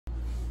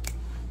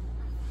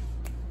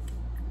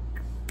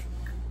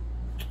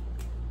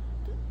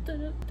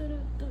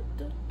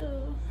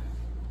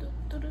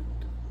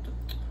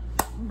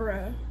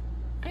Bruh,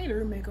 I need a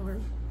room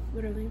makeover.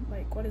 Literally,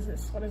 like, what is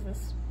this? What is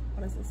this?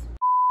 What is this?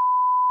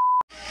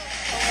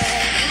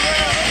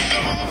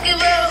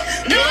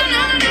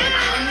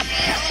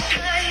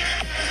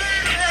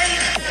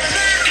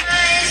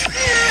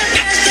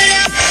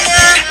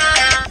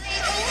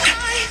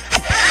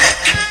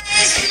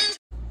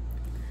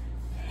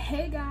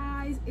 Hey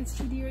guys, it's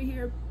Shadira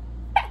here,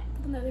 back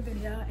with another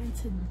video, and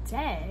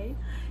today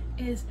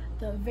is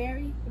the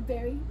very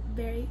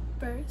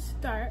first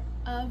start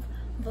of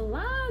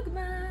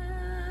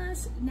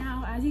Vlogmas.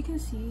 Now, as you can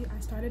see, I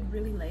started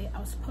really late. I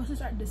was supposed to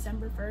start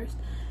December 1st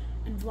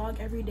and vlog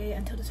every day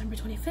until December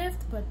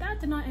 25th, but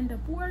that did not end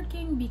up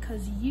working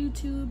because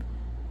YouTube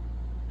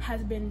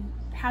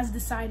has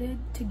decided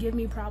to give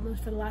me problems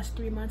for the last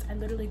 3 months. I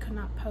literally could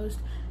not post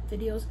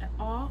videos at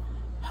all.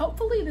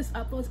 Hopefully this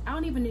uploads. I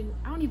don't even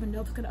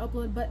know if it's gonna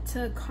upload, but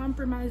to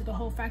compromise the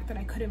whole fact that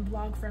I couldn't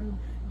vlog from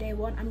day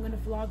one, I'm gonna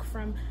vlog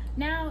from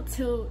now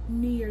till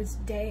New Year's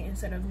Day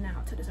instead of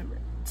now to December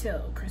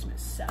till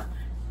Christmas. So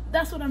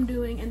that's what I'm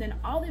doing. And then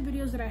all the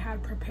videos that I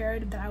had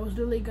prepared that I was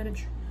literally gonna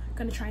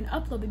try and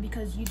upload it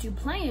because YouTube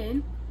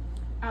playing,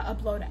 I'll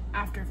upload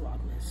after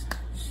Vlogmas.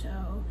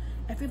 So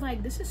I feel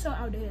like this is so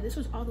outdated. This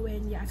was all the way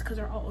in, yeah, it's because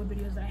they're all old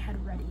videos that I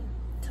had ready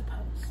to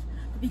post,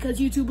 but because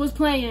YouTube was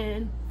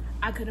playing,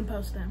 I couldn't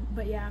post them.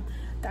 But yeah,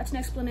 that's an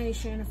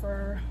explanation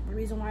for the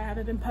reason why I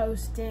haven't been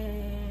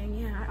posting.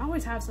 Yeah, I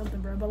always have something,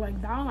 bro, but like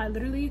now I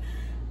literally,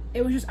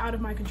 it was just out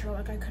of my control.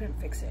 Like I couldn't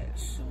fix it.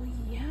 So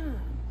yeah,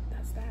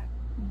 that's that.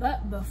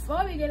 But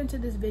before we get into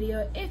this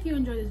video, if you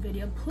enjoyed this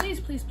video, please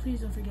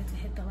don't forget to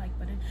hit the like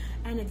button.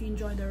 And if you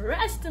enjoy the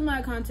rest of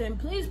my content,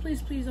 please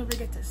don't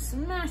forget to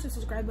smash the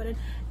subscribe button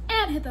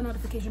and hit the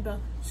notification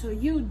bell so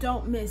you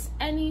don't miss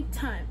any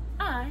time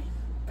I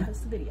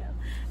post the video.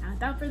 And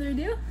without further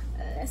ado,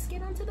 let's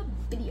get on to the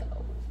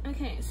video.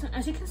 Okay, so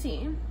as you can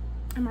see,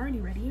 I'm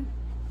already ready.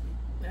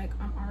 Like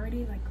I'm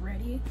already like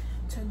ready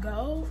to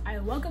go. I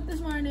woke up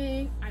this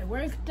morning, I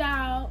worked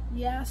out.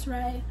 Yes,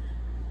 right.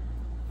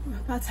 I'm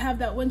about to have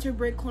that winter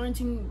break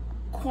quarantine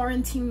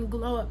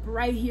glow up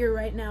right here,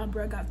 right now,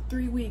 bro. I got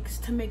 3 weeks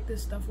to make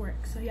this stuff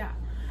work. So yeah,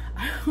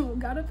 I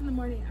got up in the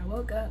morning, I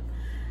woke up,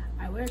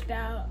 I worked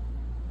out,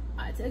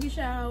 I took a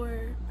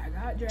shower, I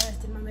got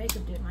dressed, did my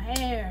makeup, did my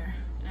hair,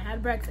 and I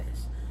had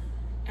breakfast.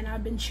 And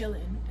I've been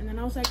chilling. And then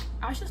I was like,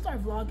 I should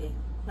start vlogging,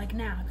 like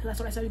now, because that's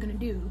what I said I was gonna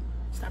do.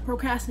 Stop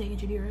procrastinating,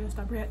 Jadira.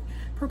 Stop.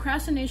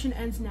 Procrastination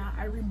ends now.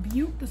 I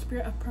rebuke the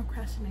spirit of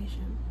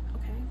procrastination.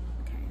 Okay,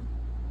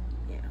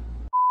 yeah.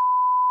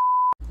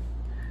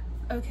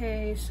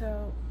 Okay,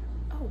 so,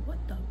 oh, what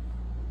the?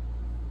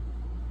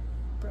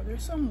 Bro,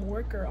 there's some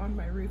worker on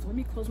my roof. Let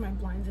me close my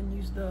blinds and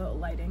use the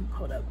lighting.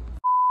 Hold up.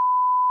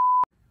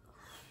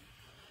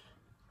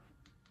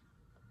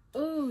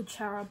 Oh,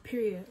 child,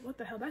 period. What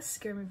the hell? That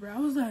scared me, bro. I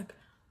was like,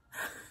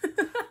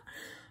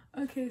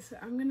 okay, so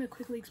I'm gonna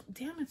quickly,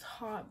 damn, it's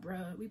hot,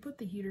 bro. We put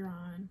the heater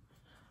on.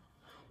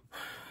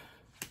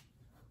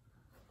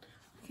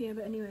 Okay,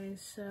 but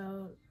anyways,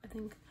 so I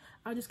think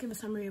I'll just give a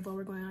summary of what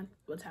we're going on,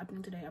 what's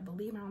happening today. I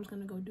believe my mom's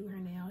gonna go do her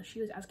nails. She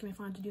was asking me if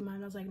I wanted to do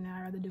mine. I was like, nah,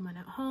 I'd rather do mine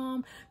at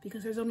home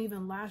because theirs don't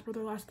even last, but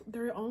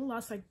they're only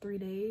last like 3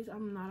 days.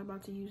 I'm not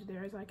about to use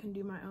theirs. I can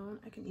do my own.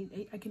 I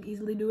can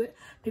easily do it.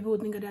 People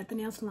would think of that at the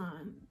nail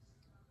salon.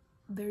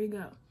 There you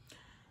go.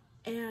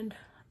 And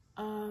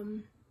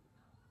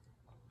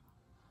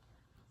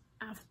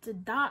after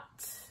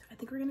that, I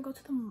think we're gonna go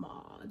to the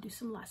mall, do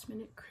some last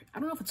minute, I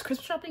don't know if it's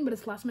Christmas shopping, but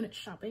it's last minute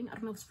shopping. I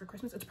don't know if it's for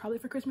Christmas. It's probably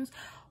for Christmas.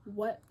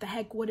 What the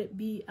heck would it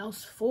be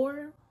else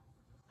for?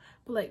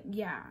 But like,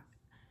 yeah.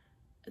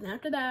 And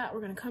after that, we're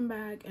gonna come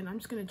back and I'm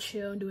just gonna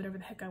chill and do whatever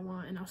the heck I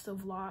want, and I'll still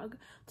vlog.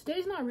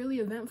 Today's not really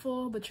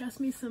eventful, but trust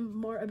me, some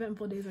more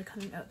eventful days are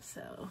coming up,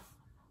 so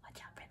watch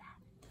out for that.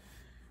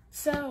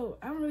 So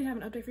I don't really have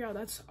an update for y'all.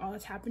 That's all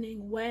that's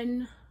happening.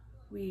 When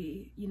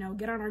we, you know,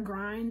 get on our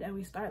grind and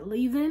we start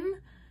leaving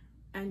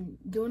and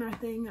doing our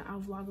thing, I'll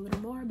vlog a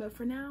little more. But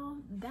for now,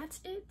 that's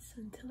it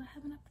until I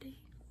have an update.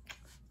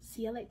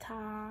 See you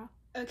later.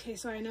 Okay,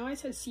 so I know I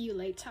said see you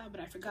later, but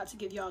I forgot to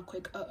give y'all a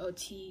quick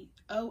OOTD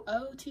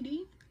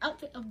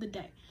outfit of the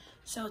day.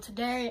 So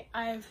today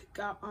I've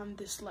got on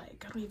this,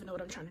 like, I don't even know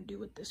what I'm trying to do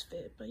with this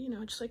fit, but you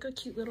know, just like a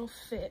cute little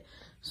fit.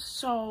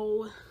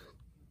 So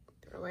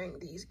they're wearing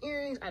these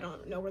earrings. I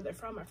don't know where they're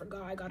from. I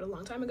forgot. I got it a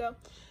long time ago.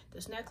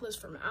 This necklace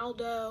from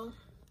Aldo.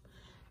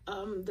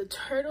 The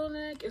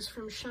turtleneck is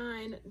from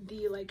Shine.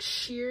 The like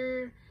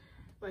sheer,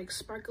 like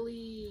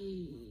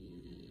sparkly,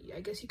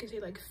 I guess you can say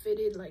like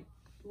fitted, like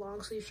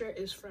long sleeve shirt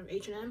is from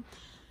H&M.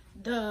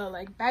 The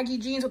like baggy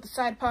jeans with the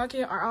side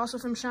pocket are also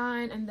from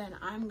Shine. And then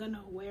I'm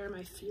gonna wear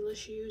my Fila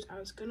shoes. I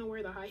was gonna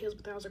wear the high heels,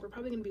 but then I was like, we're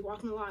probably gonna be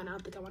walking a lot, and I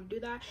don't think I want to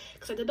do that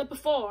because I did that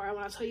before. And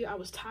when I tell you I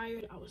was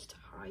tired,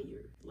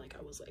 like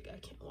I was like, I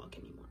can't walk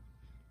anymore,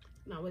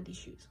 not with these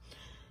shoes.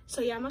 So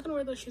yeah, I'm not gonna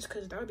wear those shoes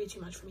because that would be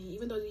too much for me,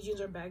 even though these jeans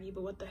are baggy.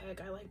 But what the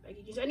heck, I like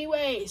baggy jeans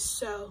anyway.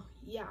 So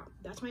yeah,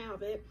 that's my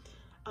outfit.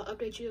 I'll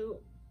update you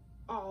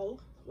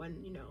all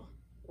when, you know,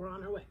 we're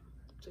on our way.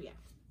 So yeah.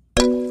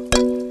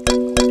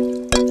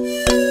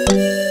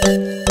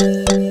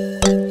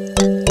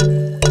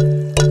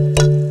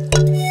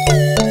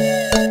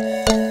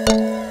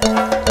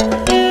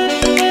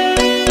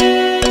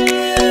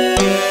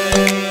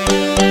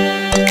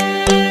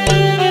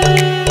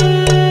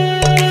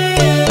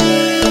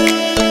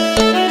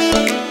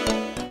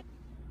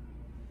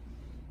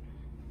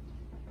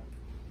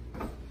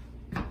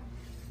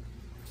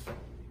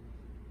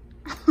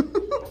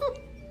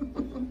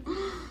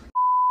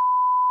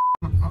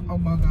 Oh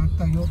my God,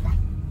 Toyota.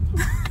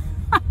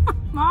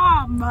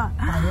 Mom!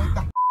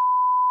 Toyota.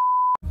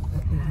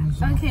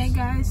 Okay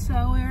guys,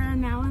 so we're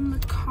now in the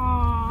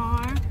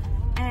car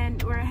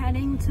and we're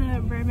heading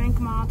to Burbank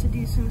Mall to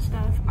do some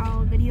stuff.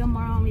 I'll video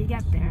more when we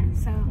get there.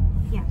 So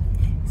yeah,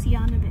 see you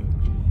in a bit.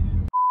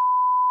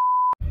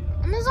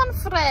 Amazon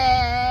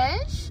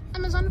Fresh.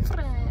 Amazon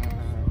Fresh.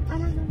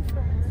 Amazon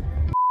Fresh.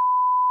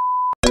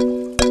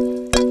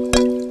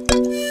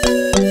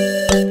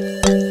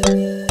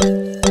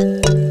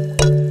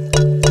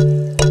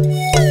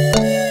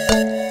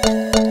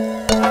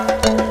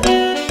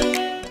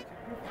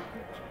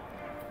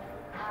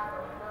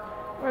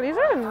 Well, these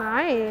are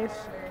nice.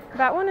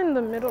 That one in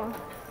the middle,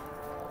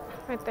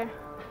 right there.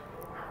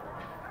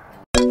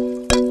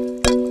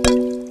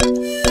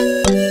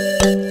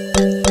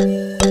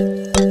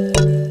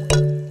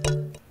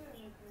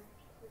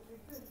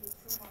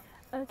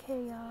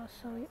 Okay, y'all,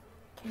 so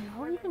can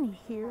y'all even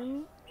hear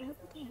me? I hope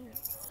you can hear me.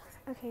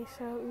 Okay,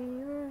 so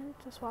we were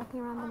just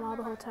walking around the mall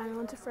the whole time. We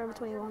went to Forever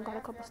 21, got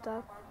a couple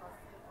stuff.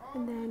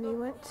 And then we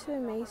went to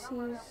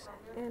Macy's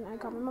and I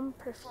got my mom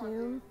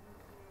perfume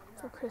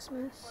for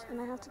Christmas. And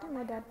I have to get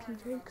my dad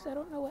PJ because I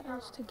don't know what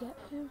else to get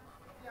him.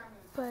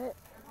 But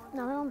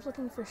now my mom's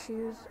looking for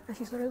shoes and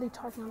she's literally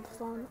talking on the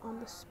phone on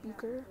the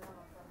speaker.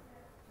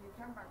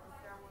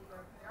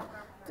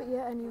 But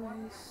yeah,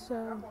 anyways,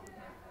 so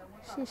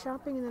she's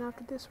shopping and then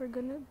after this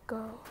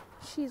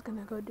she's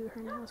gonna go do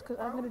her nails because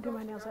I'm gonna do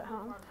my nails at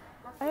home.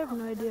 I have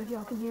no idea if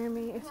y'all can hear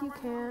me. If you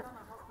can't,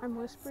 I'm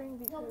whispering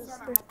because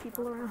there's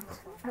people around.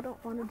 I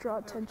don't want to draw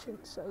attention,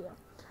 so yeah.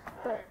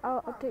 But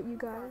I'll update you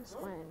guys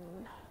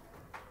when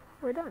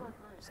we're done.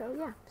 So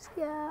yeah,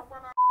 see ya.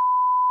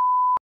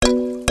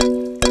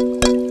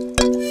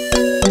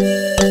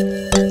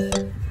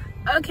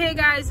 Okay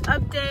guys,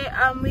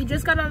 update. We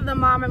just got out of the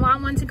mall. My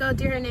mom went to go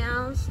do her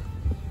nails.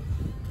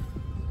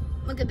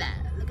 Look at that,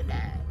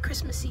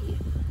 Christmassy.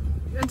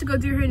 We went to go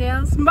do her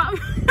nails. Mom,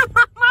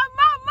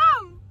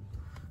 mom.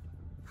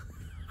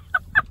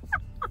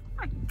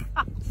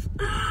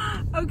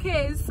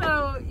 Okay,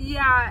 so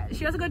yeah,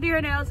 she has to go do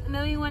her nails, and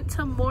then we went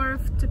to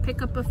Morph to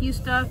pick up a few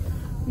stuff.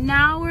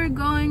 Now we're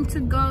going to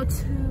go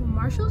to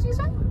Marshall's, you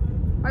said?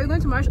 Are you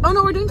going to Marshall? Oh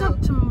no, we're doing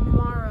that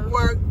tomorrow.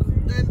 We're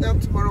doing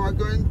that tomorrow. We're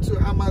going to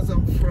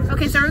Amazon Fresh.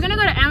 Okay, so we're gonna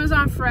go to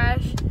Amazon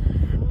Fresh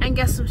and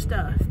get some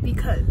stuff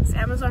because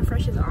Amazon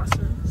Fresh is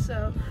awesome.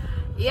 So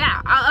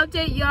yeah, I'll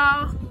update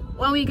y'all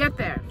when we get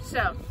there.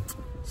 So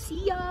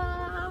see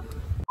ya.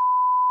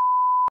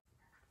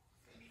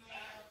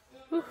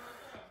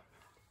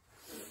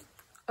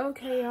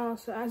 Okay y'all,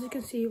 so as you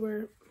can see,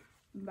 we're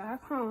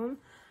back home.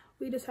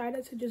 We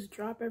decided to just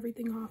drop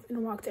everything off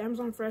and walk to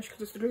Amazon Fresh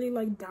because it's literally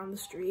like down the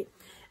street,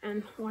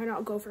 and why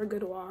not go for a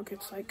good walk?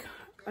 It's like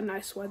a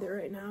nice weather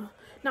right now,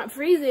 not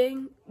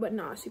freezing but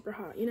not super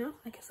hot, you know,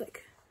 like it's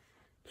like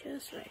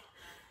just right,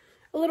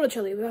 a little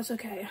chilly, but that's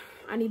okay.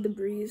 I need the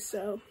breeze.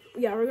 So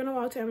yeah, we're gonna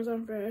walk to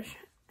Amazon Fresh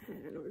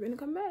and we're gonna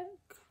come back.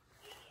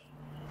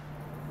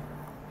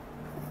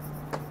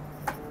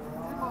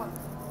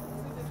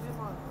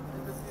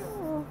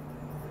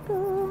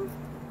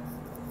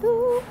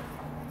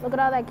 Look at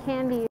all that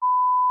candy.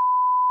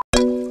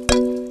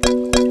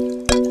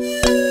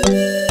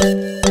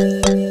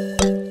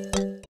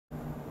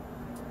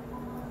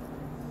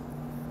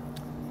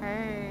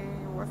 Hey,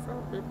 what's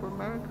up, people?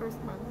 Merry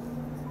Christmas.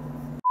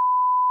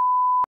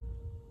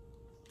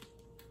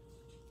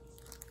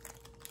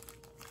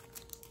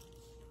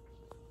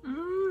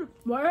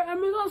 Why are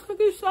Amazon's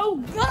cookies so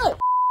good?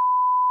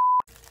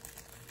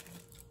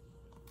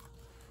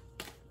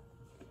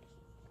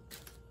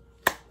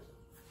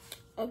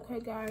 Okay,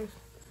 guys.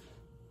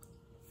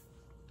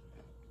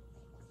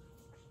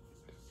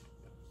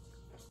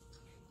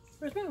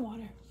 Where's my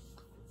water?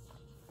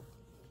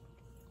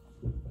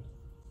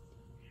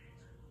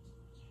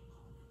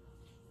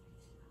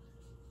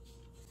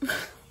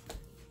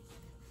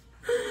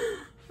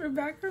 We're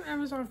back from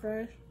Amazon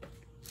Fresh.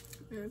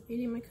 I'm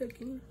eating my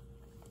cookie.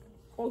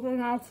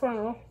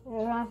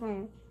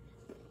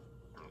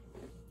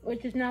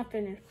 Which is not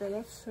finished, bro.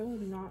 That's so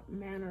not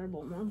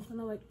mannerable. Mom's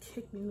gonna like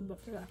kick me in the butt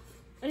for that.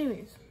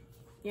 Anyways,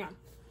 yeah.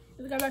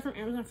 We got back from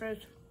Amazon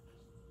Fresh.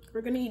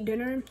 We're gonna eat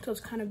dinner, so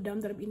it's kind of dumb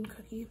that I'm eating a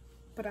cookie,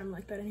 but I'm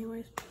like that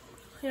anyways.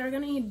 Yeah, we're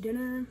gonna eat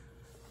dinner,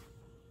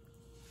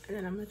 and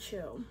then I'm gonna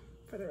chill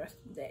for the rest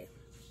of the day.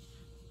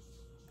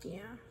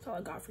 Yeah, that's all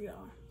I got for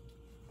y'all.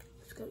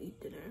 Let's go eat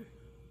dinner.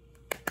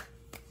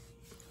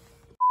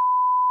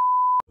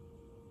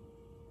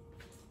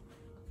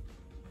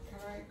 Can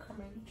I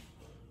come in?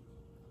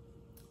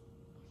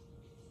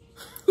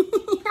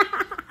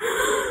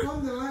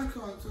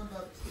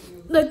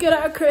 Look at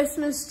our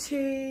Christmas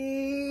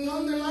tree.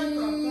 Turn the light on.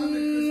 Turn the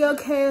Christmas.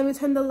 Okay, let me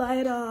turn the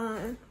light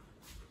on.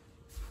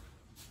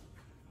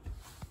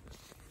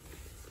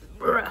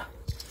 Bruh.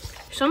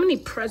 So many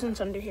presents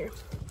under here.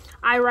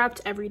 I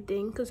wrapped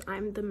everything because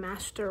I'm the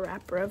master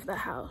wrapper of the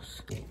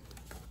house.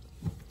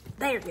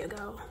 There you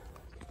go.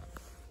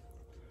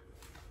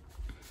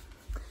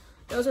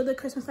 Those are the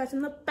Christmas lights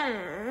in the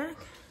back.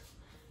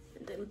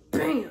 And then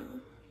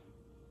bam.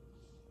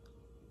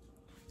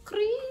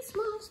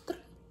 Christmas tree.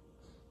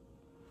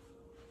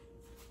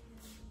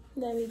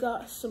 Then we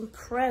got some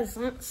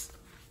presents.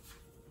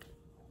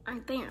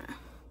 Right there.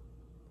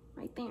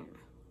 Right there.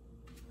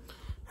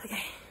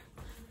 Okay.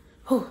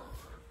 Whew.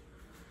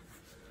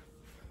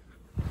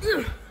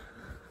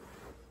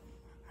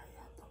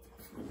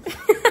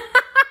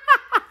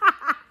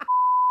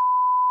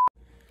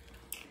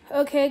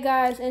 Okay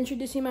guys,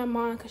 introducing my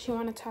mom because she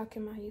want to talk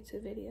in my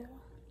YouTube video.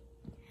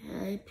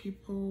 Hi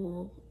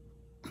people.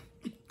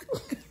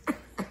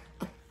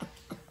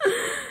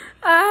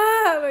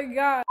 Oh my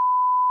god.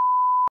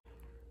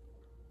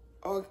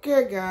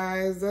 Okay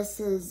guys, this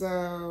is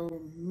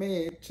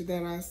Mitch,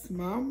 Dana's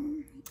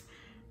mom.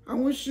 I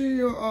wish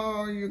you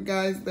all, you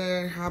guys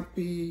there,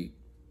 happy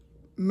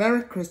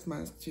Merry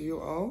Christmas to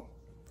you all.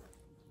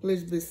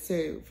 Please be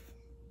safe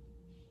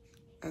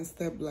and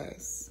stay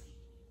blessed.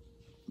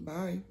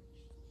 Bye.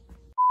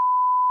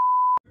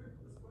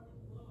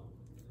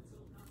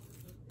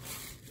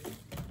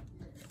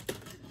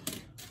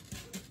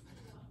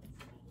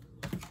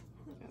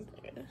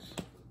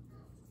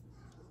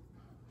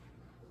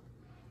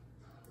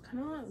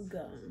 Kind of like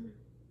gum.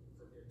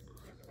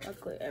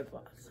 Luckily, I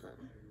bought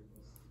some.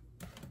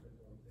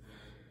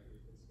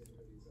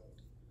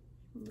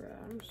 Bro,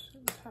 I'm so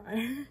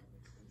tired.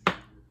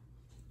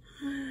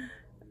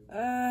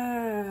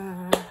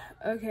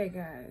 Okay,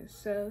 guys.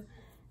 So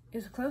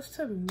it's close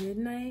to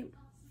midnight.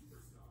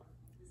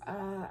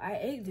 I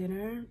ate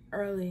dinner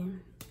early,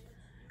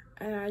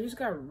 and I just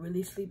got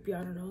really sleepy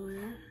out of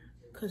nowhere.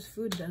 Cause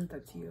food does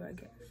that to you, I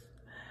guess.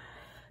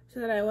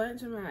 So then I went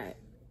to my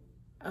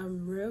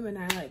room and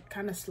I like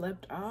kind of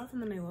slept off,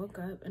 and then I woke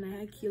up and I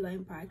had key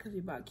lime pie because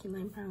we bought key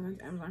lime pie once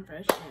Amazon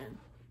Fresh, and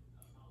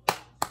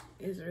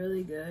it's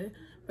really good,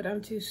 but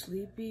I'm too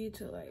sleepy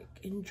to like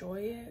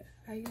enjoy it,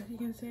 I guess you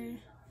can say.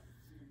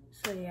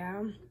 So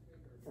yeah,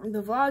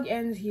 the vlog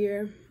ends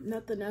here.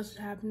 Nothing else is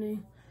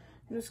happening.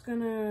 I'm just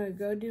gonna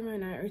go do my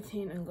night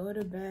routine and go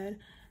to bed,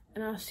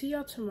 and I'll see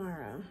y'all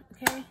tomorrow.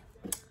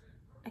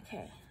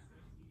 Okay,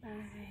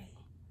 bye.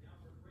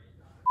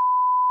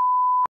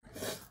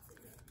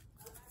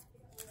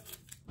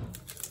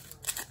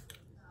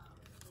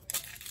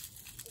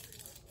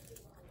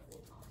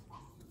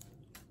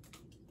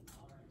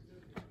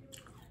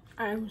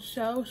 I'm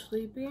so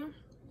sleepy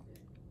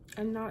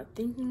and not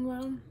thinking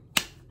well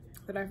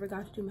that I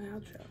forgot to do my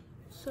outro.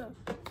 So,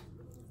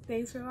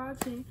 thanks for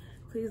watching.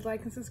 Please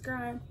like and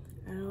subscribe.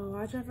 And I'll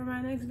watch out for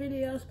my next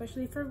video,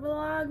 especially for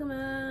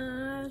Vlogmas.